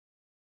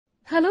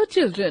Hello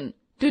children,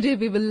 today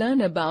we will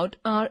learn about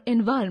our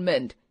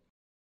environment.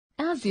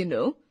 As you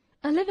know,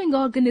 a living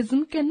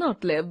organism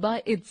cannot live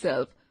by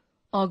itself.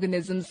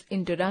 Organisms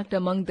interact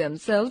among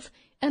themselves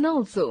and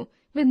also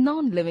with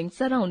non-living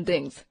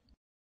surroundings.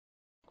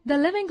 The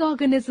living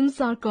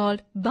organisms are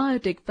called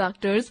biotic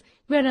factors,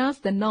 whereas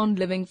the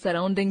non-living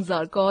surroundings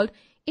are called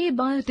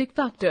abiotic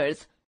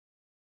factors.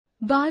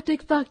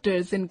 Biotic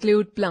factors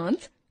include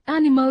plants,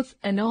 animals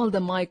and all the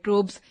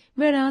microbes,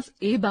 whereas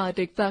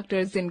abiotic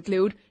factors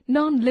include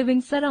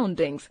non-living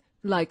surroundings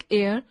like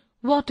air,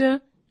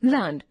 water,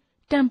 land,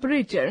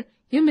 temperature,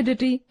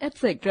 humidity,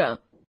 etc.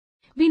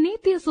 We need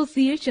the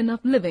association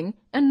of living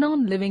and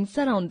non-living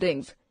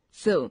surroundings,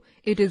 so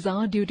it is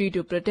our duty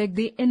to protect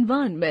the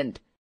environment.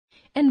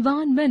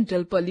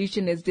 Environmental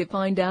pollution is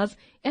defined as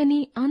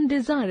any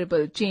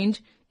undesirable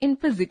change in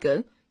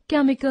physical,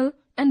 chemical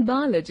and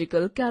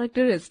biological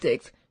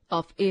characteristics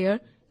of air,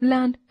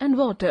 land and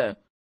water.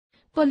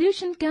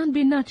 Pollution can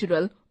be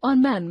natural or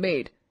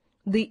man-made.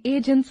 The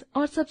agents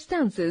or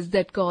substances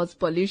that cause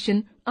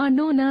pollution are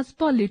known as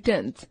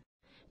pollutants.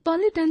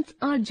 Pollutants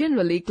are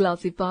generally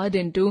classified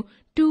into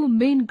two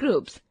main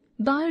groups,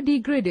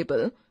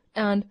 biodegradable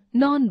and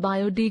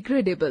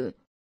non-biodegradable.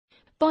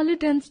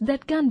 Pollutants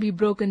that can be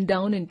broken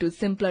down into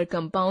simpler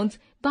compounds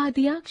by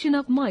the action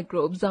of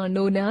microbes are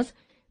known as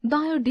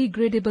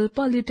biodegradable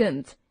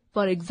pollutants.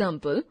 For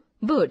example,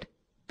 wood,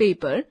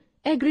 paper,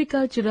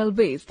 agricultural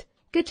waste,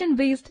 kitchen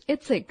waste,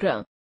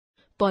 etc.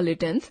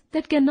 Pollutants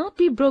that cannot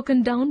be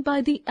broken down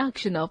by the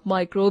action of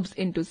microbes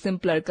into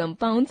simpler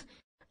compounds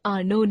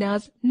are known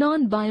as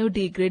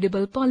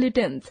non-biodegradable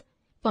pollutants.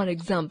 For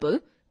example,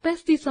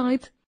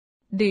 pesticides,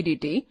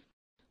 DDT,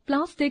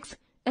 plastics,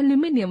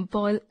 aluminium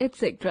foil,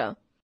 etc.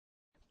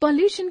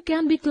 Pollution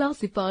can be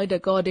classified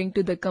according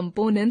to the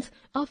components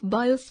of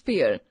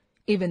biosphere.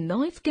 Even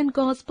noise can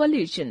cause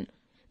pollution.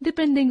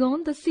 Depending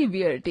on the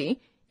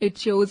severity, it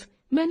shows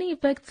many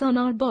effects on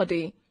our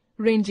body,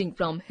 ranging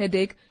from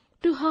headache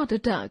to heart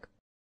attack.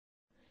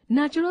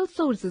 Natural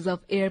sources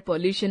of air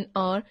pollution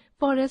are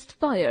forest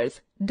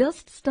fires,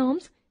 dust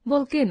storms,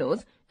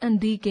 volcanoes, and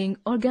decaying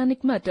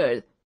organic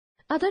matter.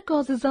 Other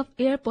causes of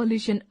air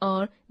pollution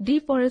are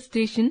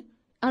deforestation,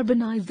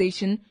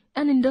 urbanization,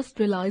 and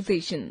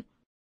industrialization.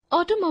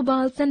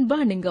 Automobiles and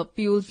burning of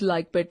fuels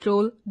like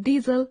petrol,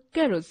 diesel,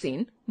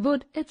 kerosene,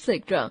 wood,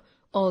 etc.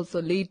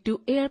 also lead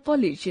to air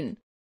pollution.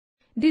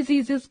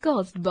 Diseases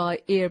caused by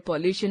air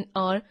pollution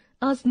are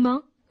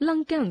asthma,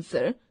 lung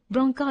cancer,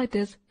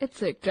 bronchitis,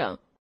 etc.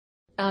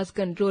 As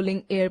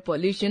controlling air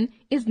pollution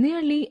is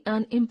nearly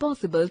an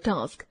impossible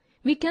task,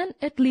 we can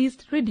at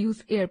least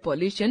reduce air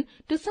pollution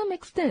to some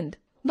extent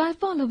by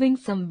following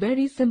some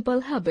very simple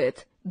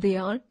habits. They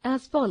are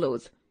as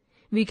follows.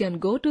 We can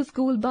go to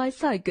school by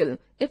cycle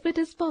if it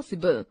is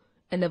possible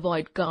and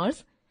avoid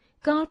cars.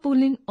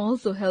 Carpooling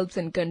also helps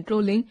in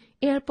controlling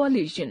air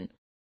pollution.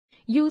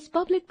 Use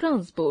public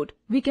transport.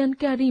 We can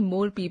carry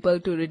more people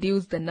to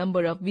reduce the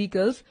number of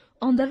vehicles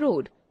on the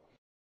road.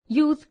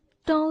 Use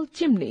tall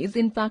chimneys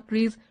in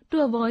factories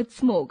to avoid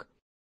smoke.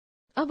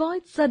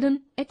 Avoid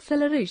sudden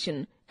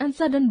acceleration and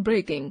sudden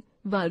braking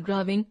while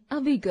driving a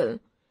vehicle.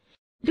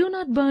 Do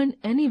not burn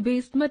any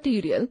waste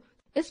material,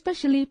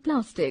 especially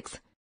plastics.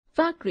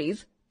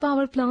 Factories,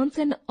 power plants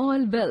and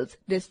oil wells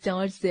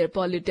discharge their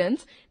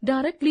pollutants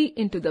directly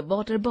into the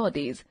water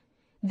bodies.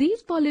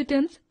 These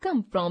pollutants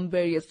come from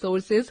various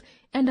sources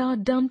and are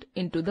dumped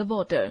into the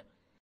water.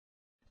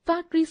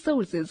 Factory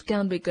sources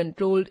can be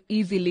controlled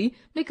easily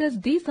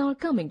because these are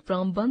coming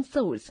from one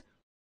source.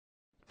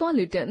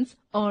 Pollutants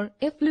or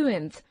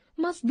effluents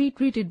must be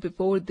treated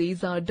before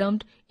these are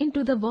dumped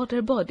into the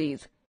water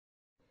bodies.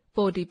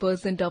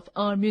 40% of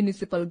our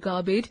municipal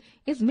garbage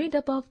is made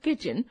up of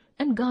kitchen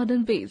and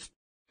garden waste.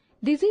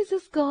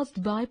 Diseases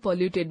caused by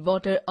polluted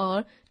water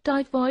are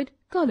typhoid,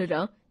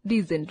 cholera,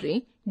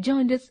 dysentery,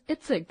 jaundice,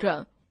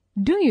 etc.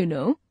 Do you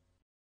know?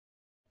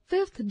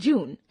 5th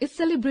June is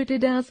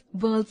celebrated as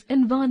World's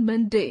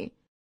Environment Day.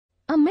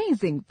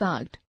 Amazing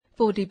fact!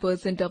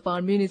 40% of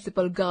our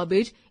municipal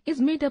garbage is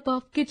made up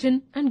of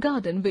kitchen and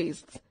garden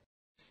wastes.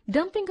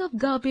 Dumping of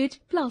garbage,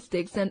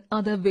 plastics and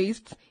other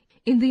wastes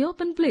in the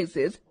open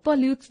places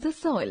pollutes the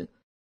soil.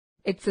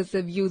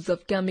 Excessive use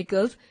of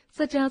chemicals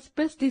such as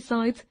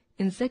pesticides,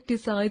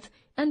 insecticides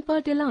and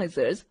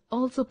fertilizers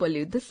also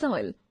pollute the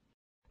soil.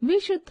 We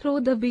should throw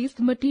the waste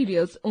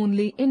materials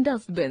only in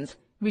dustbins.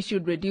 We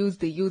should reduce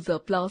the use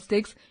of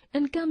plastics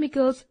and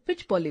chemicals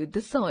which pollute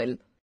the soil.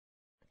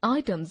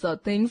 Items or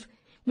things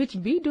which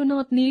we do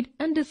not need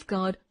and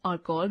discard are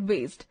called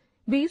waste.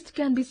 Waste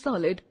can be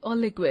solid or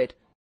liquid.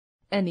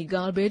 Any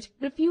garbage,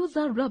 refuse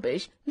or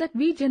rubbish that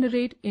we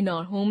generate in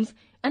our homes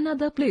and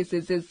other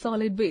places is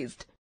solid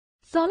waste.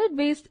 Solid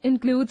waste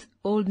includes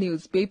old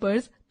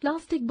newspapers,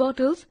 plastic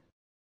bottles,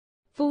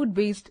 food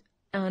waste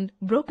and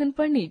broken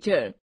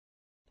furniture.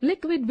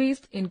 Liquid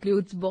waste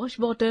includes wash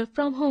water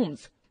from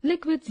homes,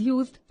 liquids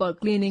used for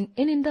cleaning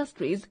in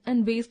industries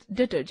and waste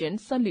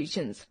detergent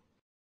solutions.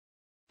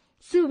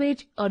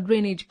 Sewage or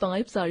drainage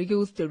pipes are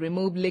used to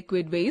remove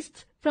liquid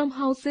wastes from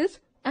houses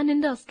and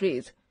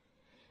industries.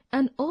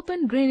 An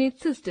open drainage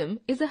system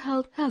is a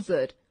health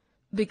hazard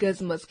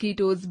because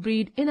mosquitoes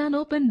breed in an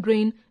open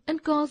drain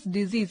and cause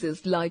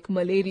diseases like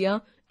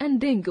malaria and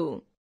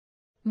dengue.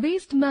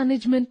 Waste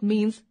management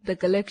means the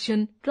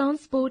collection,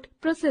 transport,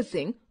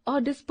 processing or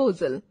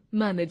disposal,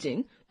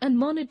 managing and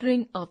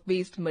monitoring of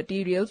waste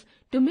materials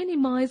to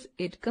minimize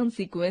its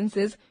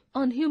consequences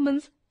on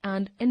humans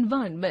and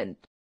environment.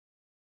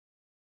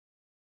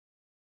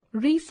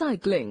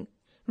 Recycling.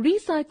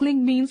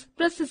 Recycling means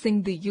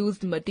processing the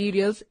used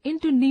materials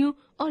into new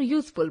or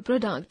useful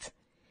products.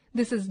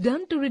 This is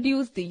done to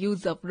reduce the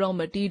use of raw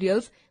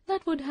materials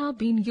that would have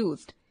been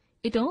used.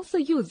 It also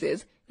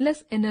uses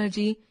less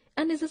energy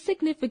and is a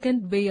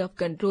significant way of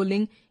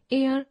controlling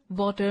air,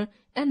 water,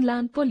 and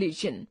land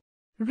pollution.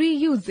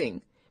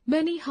 Reusing.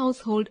 Many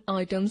household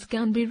items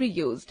can be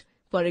reused.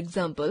 For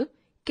example,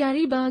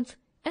 carry bags,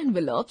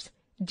 envelopes,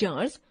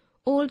 jars,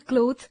 old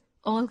clothes,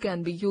 all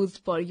can be used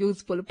for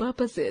useful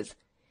purposes.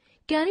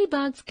 Carry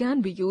bags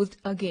can be used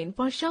again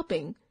for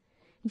shopping.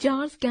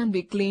 Jars can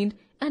be cleaned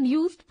and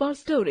used for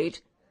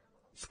storage.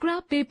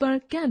 Scrap paper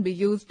can be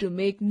used to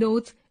make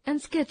notes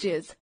and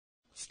sketches.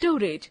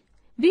 Storage.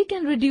 We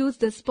can reduce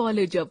the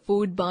spoilage of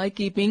food by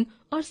keeping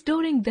or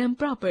storing them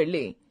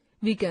properly.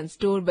 We can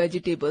store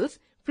vegetables,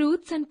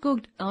 fruits and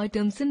cooked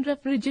items in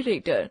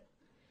refrigerator.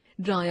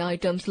 Dry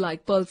items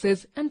like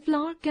pulses and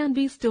flour can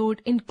be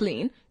stored in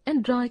clean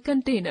and dry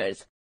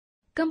containers.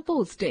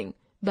 Composting.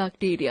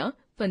 Bacteria,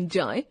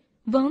 fungi,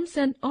 worms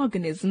and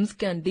organisms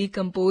can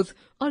decompose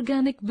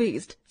organic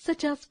waste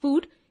such as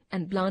food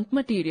and plant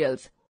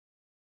materials.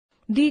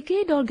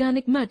 Decayed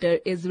organic matter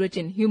is rich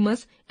in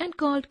humus and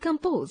called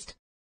compost.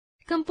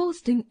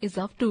 Composting is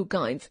of two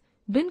kinds,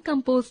 bin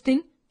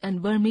composting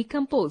and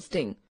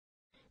vermicomposting.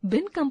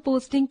 Bin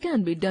composting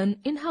can be done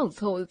in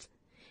households.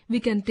 We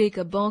can take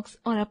a box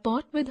or a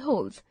pot with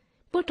holes,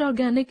 put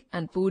organic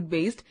and food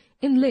waste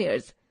in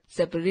layers,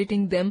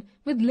 separating them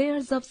with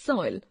layers of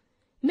soil.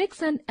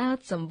 Mix and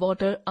add some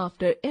water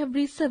after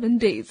every 7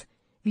 days.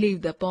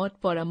 Leave the pot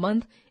for a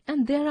month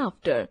and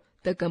thereafter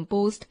the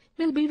compost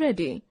will be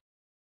ready.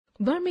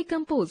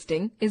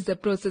 Vermicomposting is the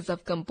process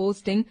of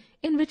composting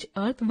in which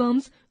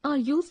earthworms are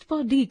used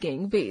for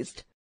decaying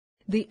waste.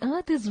 The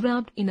earth is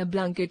wrapped in a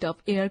blanket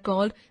of air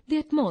called the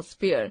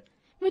atmosphere,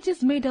 which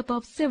is made up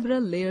of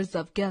several layers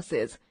of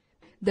gases.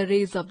 The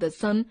rays of the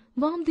sun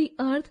warm the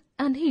earth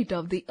and heat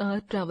of the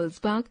earth travels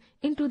back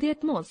into the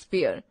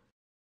atmosphere.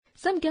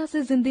 Some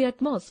gases in the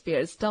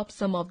atmosphere stop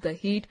some of the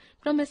heat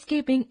from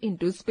escaping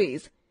into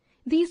space.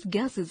 These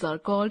gases are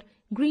called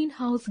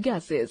greenhouse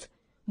gases.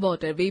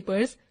 Water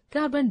vapors,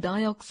 carbon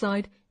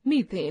dioxide,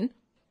 methane,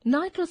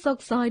 nitrous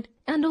oxide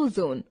and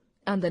ozone,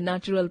 and the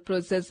natural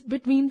process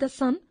between the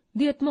sun,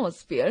 the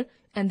atmosphere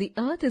and the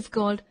earth is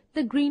called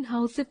the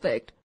greenhouse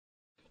effect.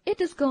 It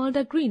is called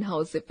a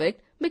greenhouse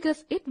effect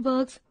because it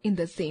works in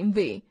the same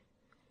way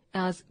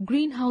as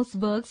greenhouse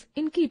works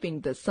in keeping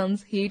the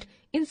sun's heat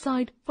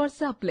inside for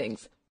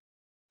saplings.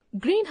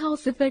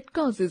 Greenhouse effect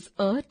causes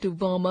Earth to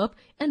warm up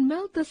and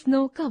melt the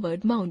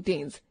snow-covered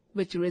mountains,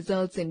 which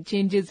results in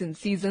changes in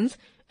seasons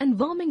and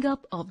warming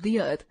up of the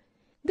Earth.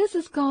 This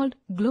is called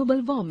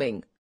global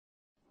warming.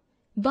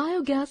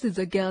 Biogas is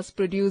a gas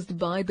produced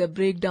by the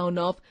breakdown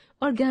of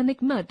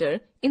organic matter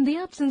in the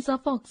absence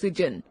of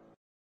oxygen.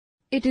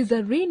 It is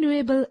a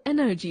renewable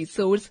energy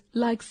source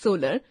like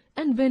solar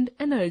and wind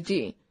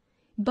energy.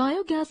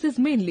 Biogas is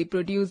mainly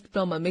produced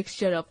from a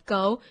mixture of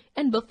cow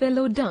and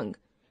buffalo dung.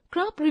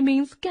 Crop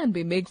remains can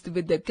be mixed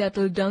with the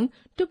cattle dung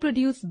to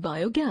produce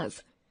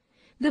biogas.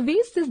 The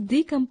waste is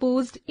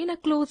decomposed in a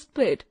closed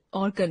pit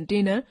or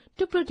container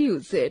to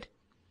produce it.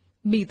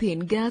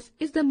 Methane gas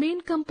is the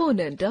main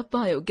component of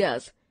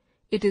biogas.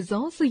 It is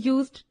also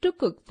used to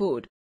cook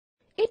food.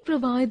 It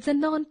provides a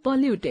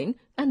non-polluting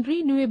and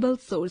renewable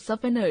source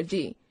of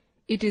energy.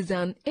 It is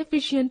an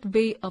efficient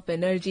way of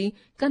energy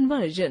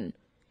conversion.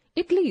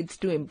 It leads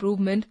to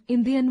improvement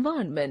in the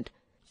environment,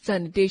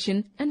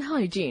 sanitation and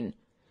hygiene.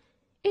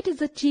 It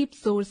is a cheap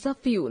source of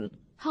fuel.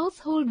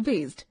 Household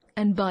waste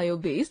and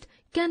bio-waste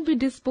can be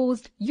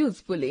disposed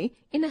usefully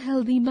in a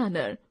healthy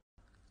manner.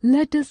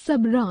 Let us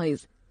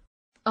summarize.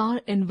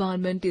 Our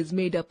environment is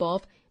made up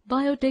of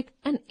biotic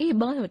and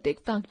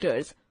abiotic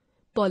factors.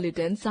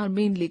 Pollutants are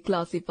mainly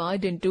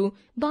classified into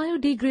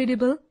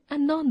biodegradable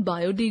and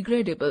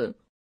non-biodegradable.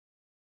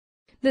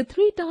 The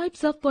three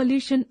types of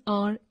pollution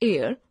are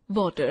air,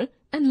 water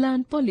and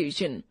land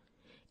pollution.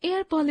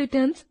 Air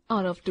pollutants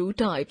are of two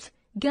types,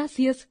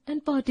 gaseous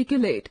and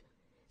particulate.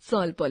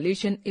 Soil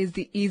pollution is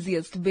the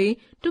easiest way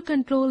to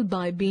control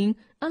by being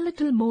a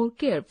little more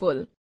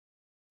careful.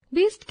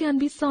 Waste can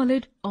be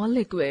solid or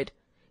liquid.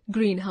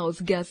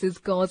 Greenhouse gases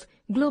cause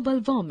global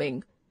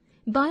warming.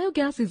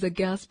 Biogas is a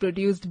gas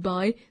produced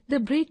by the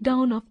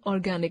breakdown of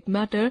organic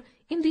matter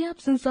in the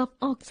absence of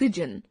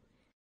oxygen.